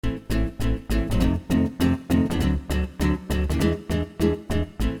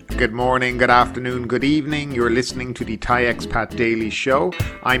good morning, good afternoon, good evening. You're listening to the Thai Expat Daily Show.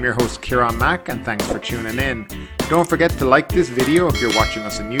 I'm your host Kieran Mack and thanks for tuning in. Don't forget to like this video if you're watching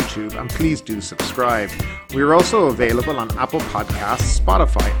us on YouTube and please do subscribe. We are also available on Apple Podcasts,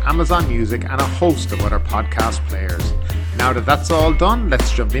 Spotify, Amazon Music and a host of other podcast players. Now that that's all done,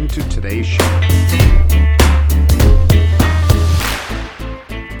 let's jump into today's show.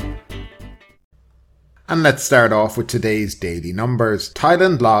 And let's start off with today's daily numbers.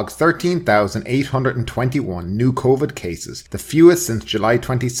 Thailand logged 13,821 new COVID cases, the fewest since July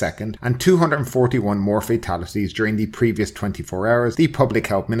 22nd, and 241 more fatalities during the previous 24 hours, the Public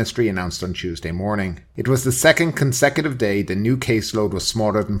Health Ministry announced on Tuesday morning. It was the second consecutive day the new caseload was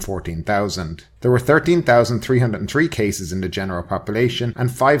smaller than 14,000. There were 13,303 cases in the general population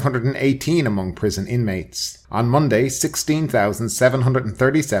and 518 among prison inmates. On Monday,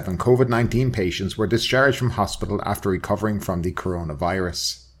 16,737 COVID-19 patients were discharged from hospital after recovering from the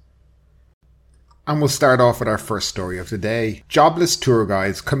coronavirus. And we'll start off with our first story of the day. Jobless tour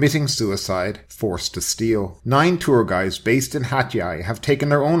guides committing suicide, forced to steal. 9 tour guides based in Hat Yai have taken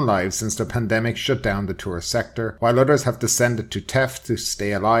their own lives since the pandemic shut down the tourist sector, while others have descended to theft to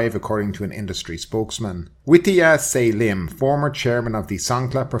stay alive, according to an industry spokesman. Wittia Se Lim, former chairman of the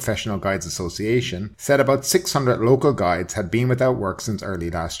Songkhla Professional Guides Association, said about 600 local guides had been without work since early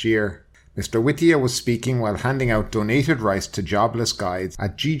last year. Mr. Wittia was speaking while handing out donated rice to jobless guides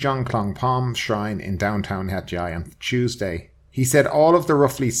at Jijong Klong Pom Shrine in downtown Hat Yai on Tuesday. He said all of the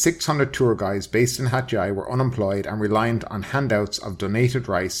roughly 600 tour guides based in Hat Yai were unemployed and reliant on handouts of donated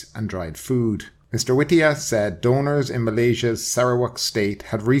rice and dried food. Mr. Wittia said donors in Malaysia's Sarawak state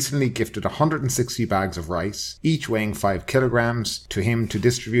had recently gifted 160 bags of rice, each weighing 5 kilograms, to him to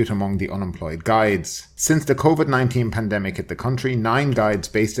distribute among the unemployed guides. Since the COVID-19 pandemic hit the country, 9 guides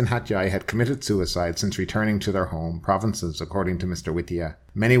based in Hat Yai had committed suicide since returning to their home provinces, according to Mr. Wittia.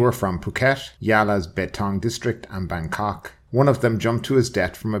 Many were from Phuket, Yala's Betong district and Bangkok. One of them jumped to his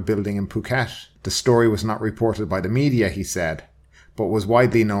death from a building in Phuket. The story was not reported by the media, he said, but was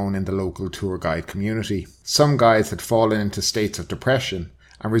widely known in the local tour guide community. Some guides had fallen into states of depression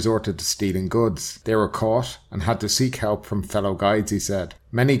and resorted to stealing goods. They were caught and had to seek help from fellow guides, he said.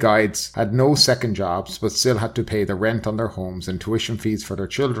 Many guides had no second jobs but still had to pay the rent on their homes and tuition fees for their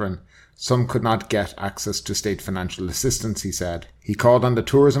children. Some could not get access to state financial assistance, he said. He called on the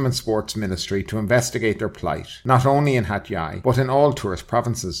Tourism and Sports Ministry to investigate their plight, not only in Hat Yai, but in all tourist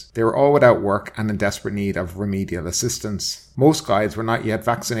provinces. They were all without work and in desperate need of remedial assistance. Most guides were not yet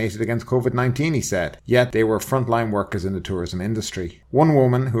vaccinated against COVID-19, he said, yet they were frontline workers in the tourism industry. One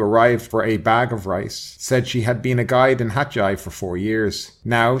woman who arrived for a bag of rice said she had been a guide in Hat Yai for 4 years.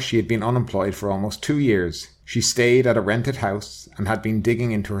 Now she had been unemployed for almost 2 years. She stayed at a rented house and had been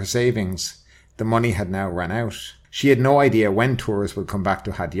digging into her savings. The money had now run out. She had no idea when tourists would come back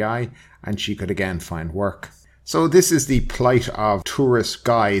to Hat Yai and she could again find work. So this is the plight of tourist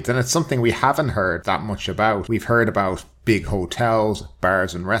guides, and it's something we haven't heard that much about. We've heard about big hotels,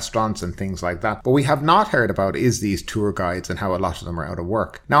 bars and restaurants and things like that. But we have not heard about is these tour guides and how a lot of them are out of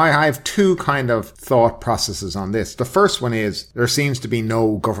work. Now I have 2 kind of thought processes on this. The first one is there seems to be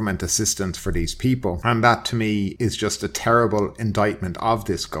no government assistance for these people. And that to me is just a terrible indictment of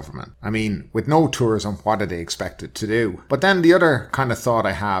this government. I mean, with no tourism, what are they expected to do? But then the other kind of thought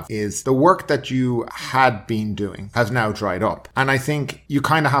I have is the work that you had been doing has now dried up. And I think you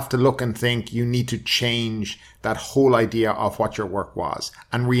kind of have to look and think you need to change that whole idea of what your work was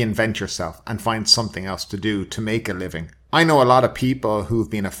and reinvent yourself and find something else to do to make a living. I know a lot of people who've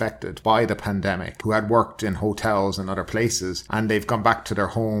been affected by the pandemic who had worked in hotels and other places and they've gone back to their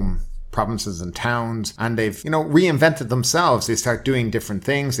home provinces and towns and they've, reinvented themselves. They start doing different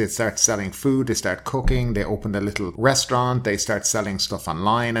things. They start selling food. They start cooking. They opened a little restaurant. They start selling stuff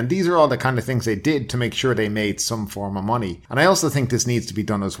online. And these are all the kind of things they did to make sure they made some form of money. And I also think this needs to be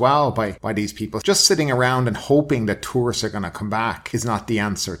done as well by these people. Just sitting around and hoping that tourists are going to come back is not the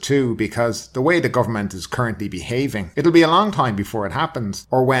answer too, because the way the government is currently behaving, it'll be a long time before it happens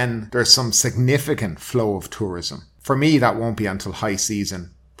or when there's some significant flow of tourism. For me, that won't be until high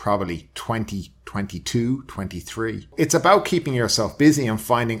season. Probably 2022, 23. It's about keeping yourself busy and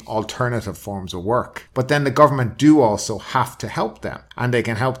finding alternative forms of work. But then the government do also have to help them. And they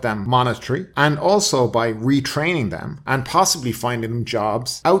can help them monetarily and also by retraining them and possibly finding them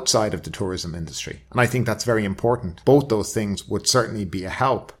jobs outside of the tourism industry. And I think that's very important. Both those things would certainly be a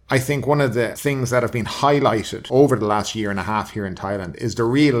help. I think one of the things that have been highlighted over the last year and a half here in Thailand is the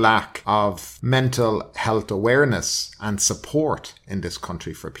real lack of mental health awareness and support in this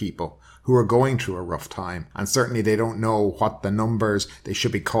country for people who are going through a rough time, and certainly they don't know what the numbers they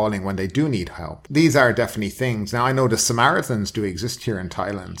should be calling when they do need help. These are definitely things. Now, I know the Samaritans do exist here in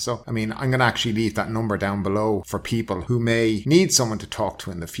Thailand, so I'm going to actually leave that number down below for people who may need someone to talk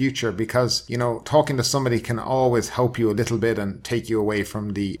to in the future, because, talking to somebody can always help you a little bit and take you away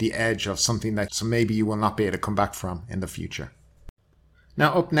from the edge of something that so maybe you will not be able to come back from in the future.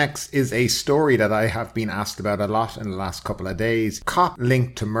 Now, up next is a story that I have been asked about a lot in the last couple of days. Cop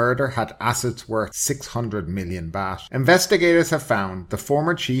linked to murder had assets worth 600 million baht. Investigators have found the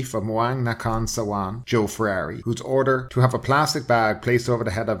former chief of Muang Nakhon Sawan, Joe Ferrari, whose order to have a plastic bag placed over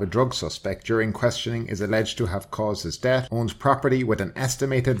the head of a drug suspect during questioning is alleged to have caused his death, owns property with an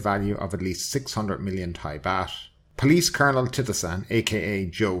estimated value of at least 600 million Thai baht. Police Colonel Titasan, aka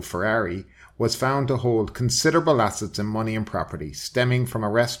Joe Ferrari, was found to hold considerable assets in money and property stemming from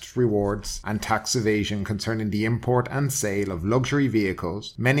arrest rewards and tax evasion concerning the import and sale of luxury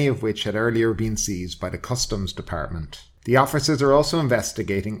vehicles, many of which had earlier been seized by the Customs Department. The officers are also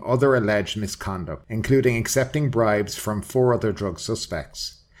investigating other alleged misconduct, including accepting bribes from 4 other drug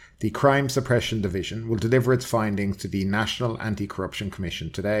suspects. The Crime Suppression Division will deliver its findings to the National Anti-Corruption Commission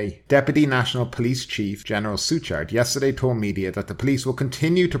today. Deputy National Police Chief General Suchard yesterday told media that the police will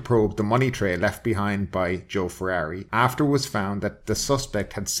continue to probe the money trail left behind by Joe Ferrari after it was found that the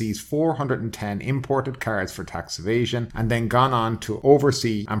suspect had seized 410 imported cars for tax evasion and then gone on to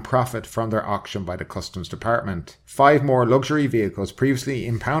oversee and profit from their auction by the Customs Department. 5 more luxury vehicles previously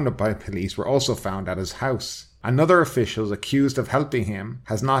impounded by police were also found at his house. Another official accused of helping him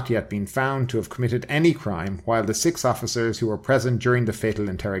has not yet been found to have committed any crime, while the 6 officers who were present during the fatal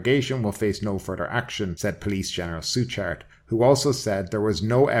interrogation will face no further action, said Police General Suchard, who also said there was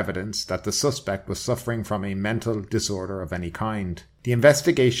no evidence that the suspect was suffering from a mental disorder of any kind. The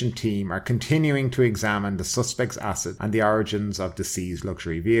investigation team are continuing to examine the suspect's assets and the origins of the seized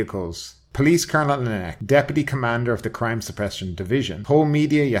luxury vehicles. Police Colonel Nanek, Deputy Commander of the Crime Suppression Division, told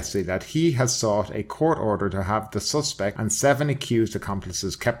media yesterday that he has sought a court order to have the suspect and 7 accused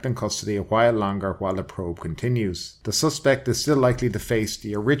accomplices kept in custody a while longer while the probe continues. The suspect is still likely to face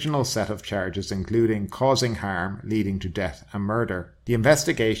the original set of charges, including causing harm leading to death and murder. The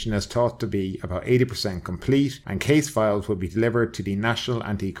investigation is thought to be about 80% complete, and case files will be delivered to the National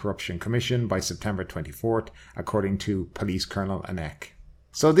Anti-Corruption Commission by September 24th, according to Police Colonel Anek.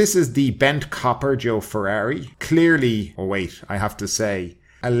 So this is the bent copper Joe Ferrari. Clearly, I have to say,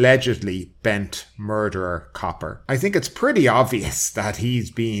 allegedly bent murderer copper. I think it's pretty obvious that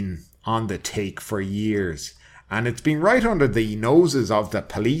he's been on the take for years. And it's been right under the noses of the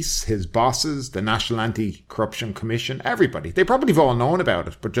police, his bosses, the National Anti-Corruption Commission, everybody. They probably have all known about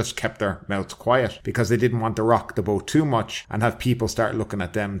it, but just kept their mouths quiet because they didn't want to rock the boat too much and have people start looking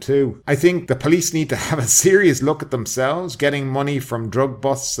at them too. I think the police need to have a serious look at themselves. Getting money from drug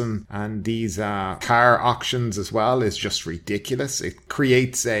busts and these car auctions as well is just ridiculous. It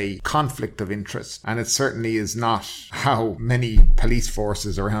creates a conflict of interest, and it certainly is not how many police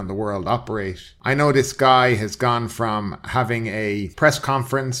forces around the world operate. I know this guy has gone from having a press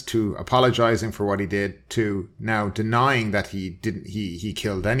conference to apologizing for what he did to now denying that he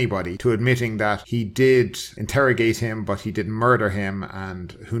killed anybody, to admitting that he did interrogate him but he didn't murder him,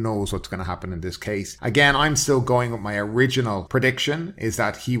 and who knows what's going to happen in this case. Again, I'm still going with my original prediction, is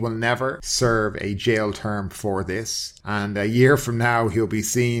that he will never serve a jail term for this, and a year from now he'll be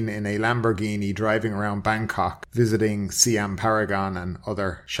seen in a Lamborghini driving around Bangkok visiting Siam Paragon and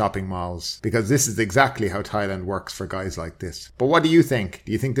other shopping malls, because this is exactly how Thailand works for guys like this. But what do you think?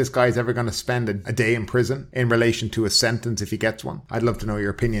 Do you think this guy's ever going to spend a day in prison in relation to a sentence if he gets one? I'd love to know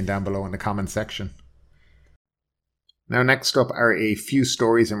your opinion down below in the comment section. Now, next up are a few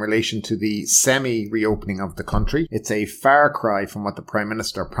stories in relation to the semi-reopening of the country. It's a far cry from what the Prime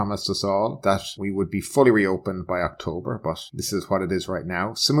Minister promised us all, that we would be fully reopened by October, but this is what it is right now.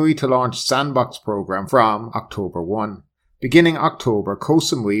 Samui to launch Sandbox program from October 1. Beginning October, Koh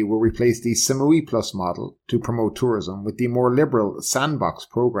Samui will replace the Samui Plus model to promote tourism with the more liberal Sandbox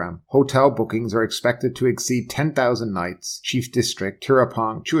program. Hotel bookings are expected to exceed 10,000 nights, Chief District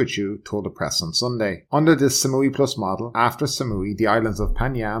Tirapong Chuachu told the press on Sunday. Under this Samui Plus model, after Samui, the islands of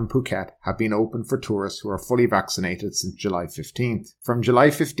Phanya and Phuket have been open for tourists who are fully vaccinated since July 15th. From July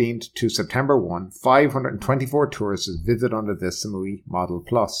 15th to September 1, 524 tourists visited under this Samui Model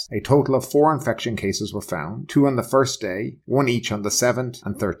Plus. A total of 4 infection cases were found, 2 on the first day, 1 each on the 7th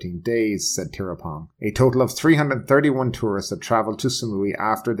and 13th days, said Tirapong. A total total of 331 tourists had travelled to Samui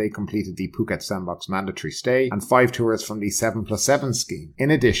after they completed the Phuket Sandbox mandatory stay, and 5 tourists from the 7+7 scheme. In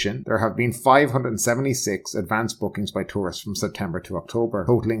addition, there have been 576 advance bookings by tourists from September to October,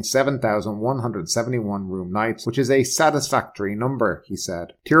 totaling 7,171 room nights, which is a satisfactory number, he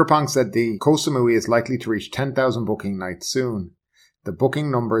said. Tirupong said the Koh Samui is likely to reach 10,000 booking nights soon. The booking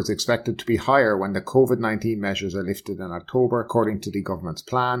number is expected to be higher when the COVID-19 measures are lifted in October, according to the government's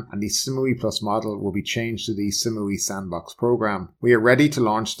plan, and the Samui Plus model will be changed to the Samui Sandbox program. We are ready to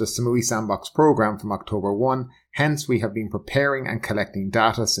launch the Samui Sandbox program from October 1, hence we have been preparing and collecting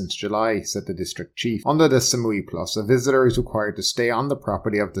data since July, said the district chief. Under the Samui Plus, a visitor is required to stay on the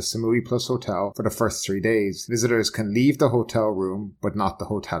property of the Samui Plus hotel for the first 3 days. Visitors can leave the hotel room, but not the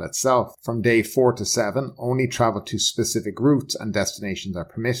hotel itself. From day 4 to 7, only travel to specific routes and destinations are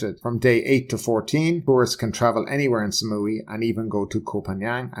permitted. From day 8 to 14, tourists can travel anywhere in Samui and even go to Koh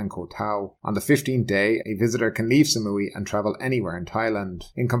Phangan and Koh Tao. On the 15th day, a visitor can leave Samui and travel anywhere in Thailand.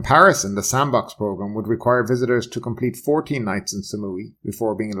 In comparison, the Sandbox program would require visitors to complete 14 nights in Samui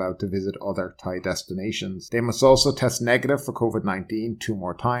before being allowed to visit other Thai destinations. They must also test negative for COVID-19 2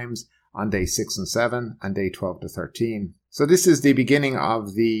 more times on day 6 and 7 and day 12 to 13. So this is the beginning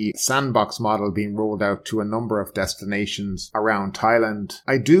of the Sandbox model being rolled out to a number of destinations around Thailand.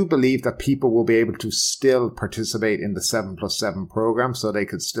 I do believe that people will be able to still participate in the 7+7 program, so they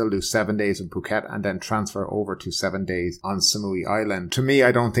could still do 7 days in Phuket and then transfer over to 7 days on Samui Island. To me,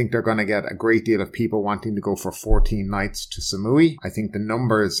 I don't think they're going to get a great deal of people wanting to go for 14 nights to Samui. I think the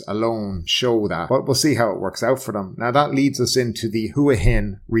numbers alone show that, but we'll see how it works out for them. Now that leads us into the Hua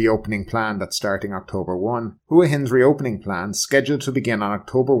Hin reopening plan that's starting October 1. Hua Hin's reopening plan, scheduled to begin on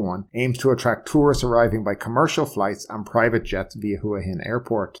October 1, aims to attract tourists arriving by commercial flights and private jets via Hua Hin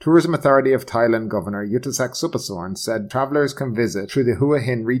Airport. Tourism Authority of Thailand Governor Yuthicka Supasorn said travellers can visit through the Hua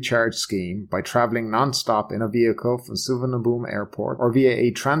Hin Recharge Scheme by travelling non-stop in a vehicle from Suvarnabhumi Airport or via a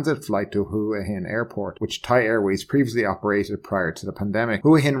transit flight to Hua Hin Airport, which Thai Airways previously operated prior to the pandemic.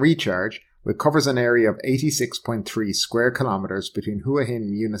 Hua Hin Recharge, which covers an area of 86.3 square kilometres between Hua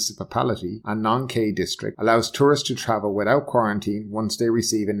Hin Municipality and Nong Khae District, allows tourists to travel without quarantine once they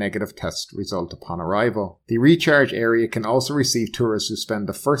receive a negative test result upon arrival. The recharge area can also receive tourists who spend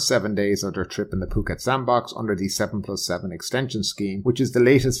the first 7 days of their trip in the Phuket Sandbox under the 7+7 extension scheme, which is the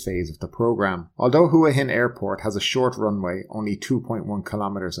latest phase of the programme. Although Hua Hin Airport has a short runway, only 2.1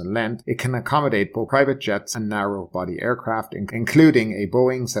 kilometres in length, it can accommodate both private jets and narrow-body aircraft, including a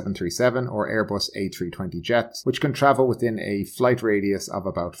Boeing 737 or Airbus A320 jets, which can travel within a flight radius of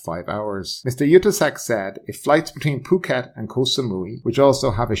about 5 hours. Mr. Yuthicka said if flights between Phuket and Koh Samui, which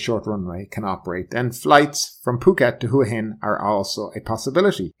also have a short runway, can operate, then flights from Phuket to Hua Hin are also a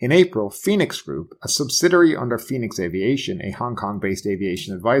possibility. In April, Phoenix Group, a subsidiary under Phoenix Aviation, a Hong Kong-based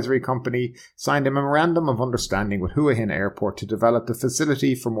aviation advisory company, signed a memorandum of understanding with Hua Hin Airport to develop the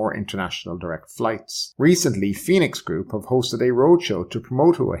facility for more international direct flights. Recently, Phoenix Group have hosted a roadshow to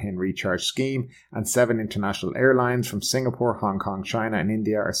promote Hua Hin Recharge Scheme, and 7 international airlines from Singapore, Hong Kong, China and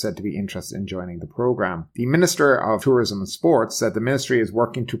India are said to be interested in joining the program. The Minister of Tourism and Sports said the ministry is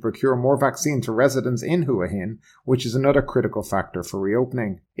working to procure more vaccines for residents in Hua Hin, which is another critical factor for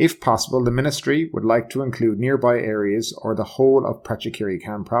reopening. If possible, the ministry would like to include nearby areas or the whole of Pratchakiri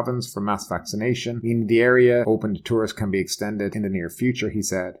Khan province for mass vaccination, meaning the area open to tourists can be extended in the near future, he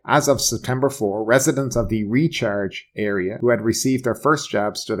said. As of September 4, residents of the recharge area who had received their first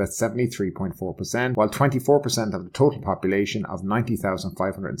jab stood at 73.4%, while 24% of the total population of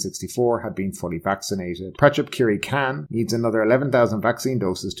 90,564 had been fully vaccinated. Pratchakiri Khan needs another 11,000 vaccine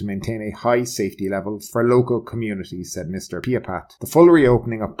doses to maintain a high safety level for local communities, said Mr. Piapat. The full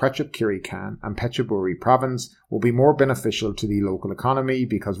reopening of Pratchakiri Khan and Phetchaburi province will be more beneficial to the local economy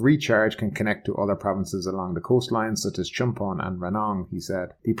because recharge can connect to other provinces along the coastline such as Chumpon and Ranong, he said.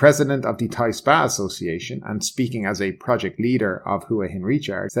 The president of the Thai Spa Association, and speaking as a project leader of Hua Hin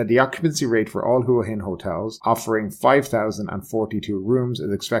Recharge, said the occupancy rate for all Hua Hin hotels, offering 5,042 rooms,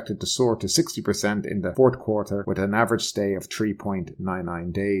 is expected to soar to 60% in the fourth quarter with an average stay of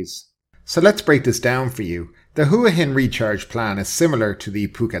 3.99 days. So let's break this down for you. The Hua Hin Recharge plan is similar to the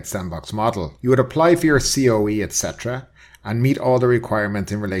Phuket Sandbox model. You would apply for your COE, etc., and meet all the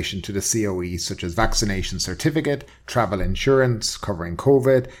requirements in relation to the COE, such as vaccination certificate, travel insurance covering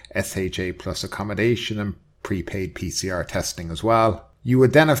COVID, SHA plus accommodation, and prepaid PCR testing as well. You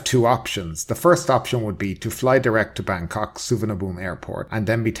would then have 2 options. The first option would be to fly direct to Bangkok Suvarnabhumi Airport and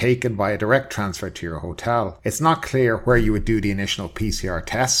then be taken by a direct transfer to your hotel. It's not clear where you would do the initial PCR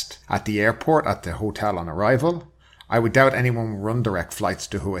test, at the airport, at the hotel on arrival, I would doubt anyone will run direct flights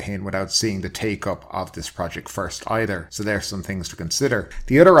to Hua Hin without seeing the take-up of this project first either, so there's some things to consider.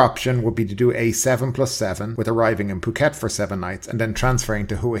 The other option would be to do a 7+7 with arriving in Phuket for 7 nights and then transferring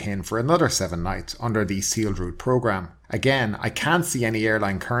to Hua Hin for another 7 nights under the sealed route program. Again, I can't see any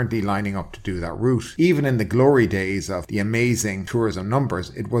airline currently lining up to do that route. Even in the glory days of the amazing tourism numbers,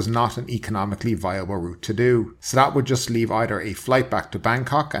 it was not an economically viable route to do. So that would just leave either a flight back to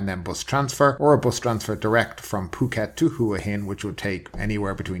Bangkok and then bus transfer, or a bus transfer direct from Phuket to Hua Hin, which would take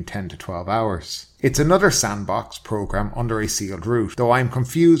anywhere between 10 to 12 hours. It's another sandbox program under a sealed route, though I'm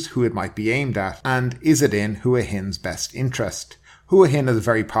confused who it might be aimed at, and is it in Hua Hin's best interest? Hua Hin is a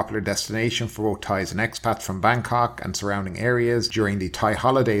very popular destination for both Thais and expats from Bangkok and surrounding areas during the Thai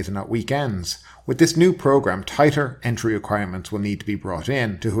holidays and at weekends. With this new program, tighter entry requirements will need to be brought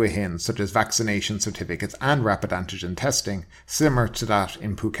in to Hua Hin, such as vaccination certificates and rapid antigen testing, similar to that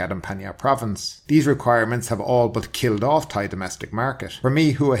in Phuket and Phang Nga province. These requirements have all but killed off Thai domestic market. For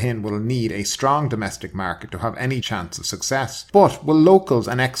me, Hua Hin will need a strong domestic market to have any chance of success. But will locals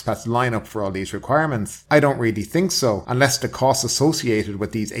and expats line up for all these requirements? I don't really think so, unless the cost associated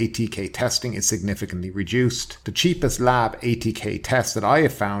with these ATK testing is significantly reduced. The cheapest lab ATK test that I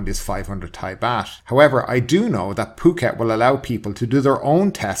have found is 500 Thai baht. However, I do know that Phuket will allow people to do their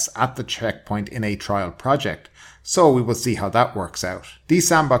own tests at the checkpoint in a trial project, so we will see how that works out. These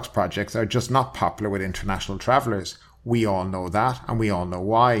sandbox projects are just not popular with international travellers. We all know that, and we all know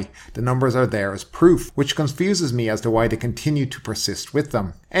why. The numbers are there as proof, which confuses me as to why they continue to persist with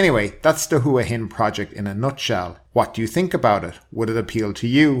them. Anyway, that's the Hua Hin project in a nutshell. What do you think about it? Would it appeal to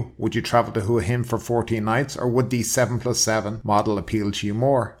you? Would you travel to Hua Hin for 14 nights, or would the 7+7 model appeal to you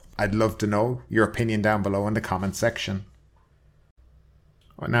more? I'd love to know your opinion down below in the comment section.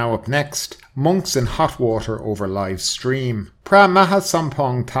 Now up next, monks in hot water over live stream. Phra Maha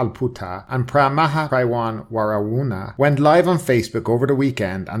Sampong Talputta and Phra Maha Praiwan Warawuna went live on Facebook over the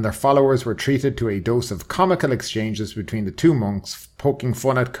weekend, and their followers were treated to a dose of comical exchanges between the two monks poking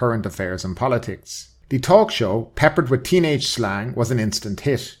fun at current affairs and politics. The talk show, peppered with teenage slang, was an instant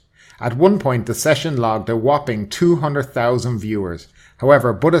hit. At one point, the session logged a whopping 200,000 viewers.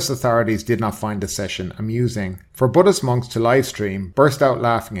 However, Buddhist authorities did not find the session amusing. For Buddhist monks to livestream, burst out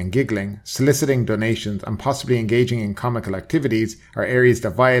laughing and giggling, soliciting donations, and possibly engaging in comical activities are areas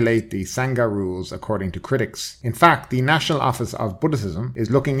that violate the Sangha rules, according to critics. In fact, the National Office of Buddhism is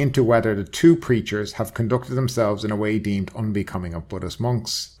looking into whether the two preachers have conducted themselves in a way deemed unbecoming of Buddhist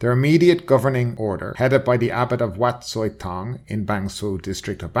monks. Their immediate governing order, headed by the abbot of Wat Soi Thong in Bang Sue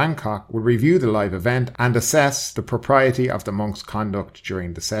district of Bangkok, will review the live event and assess the propriety of the monks' conduct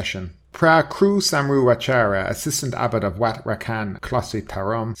during the session. Phra Kru Samru Acharya, assistant abbot of Wat Rakan Klosi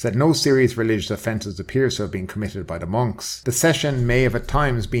Taram, said no serious religious offences appears to have been committed by the monks. The session may have at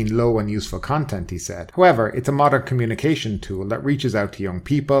times been low on useful content, he said. However, it's a modern communication tool that reaches out to young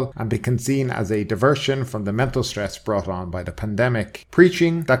people and can be seen as a diversion from the mental stress brought on by the pandemic.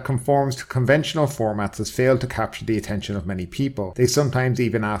 Preaching that conforms to conventional formats has failed to capture the attention of many people. They sometimes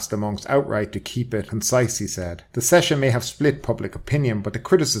even ask the monks outright to keep it concise, he said. The session may have split public opinion, but the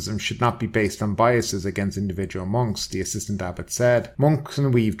criticism should not be based on biases against individual monks, the assistant abbot said. Monks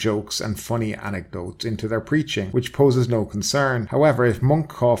can weave jokes and funny anecdotes into their preaching, which poses no concern. However, if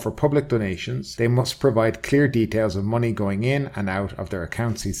monks call for public donations, they must provide clear details of money going in and out of their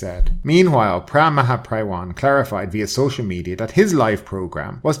accounts, he said. Meanwhile, Phra Maha Praiwan clarified via social media that his live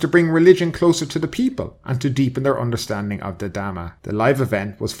program was to bring religion closer to the people and to deepen their understanding of the Dhamma. The live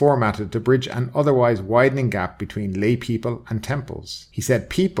event was formatted to bridge an otherwise widening gap between lay people and temples. He said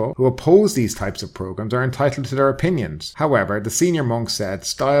people who oppose these types of programs are entitled to their opinions. However, the senior monk said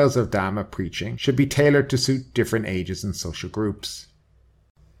styles of Dhamma preaching should be tailored to suit different ages and social groups.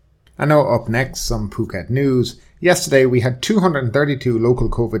 And now up next, some Phuket news. Yesterday we had 232 local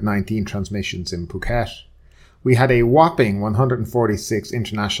COVID-19 transmissions in Phuket. We had a whopping 146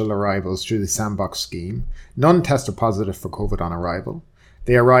 international arrivals through the Sandbox scheme. None tested positive for COVID on arrival.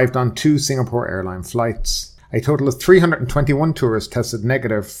 They arrived on 2 Singapore Airline flights. A total of 321 tourists tested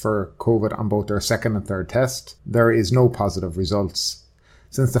negative for COVID on both their second and third test. There is no positive results.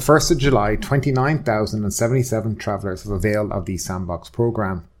 Since the 1st of July, 29,077 travellers have availed of the Sandbox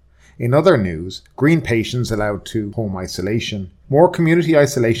programme. In other news, green patients allowed to home isolation. More community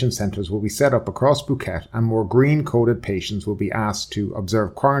isolation centres will be set up across Phuket, and more green-coded patients will be asked to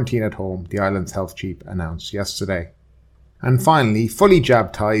observe quarantine at home, the island's health chief announced yesterday. And finally, fully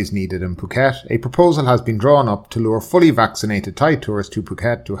jabbed Thais needed in Phuket. A proposal has been drawn up to lure fully vaccinated Thai tourists to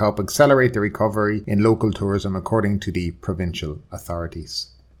Phuket to help accelerate the recovery in local tourism, according to the provincial authorities.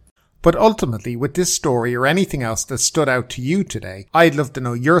 But ultimately, with this story or anything else that stood out to you today, I'd love to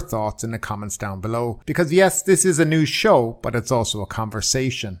know your thoughts in the comments down below. Because yes, this is a news show, but it's also a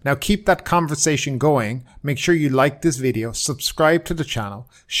conversation. Now keep that conversation going. Make sure you like this video, subscribe to the channel,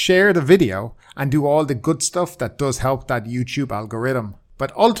 share the video, and do all the good stuff that does help that YouTube algorithm.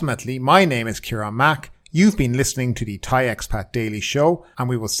 But ultimately, my name is Kieran Mack. You've been listening to the Thai Expat Daily Show, and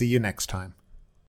we will see you next time.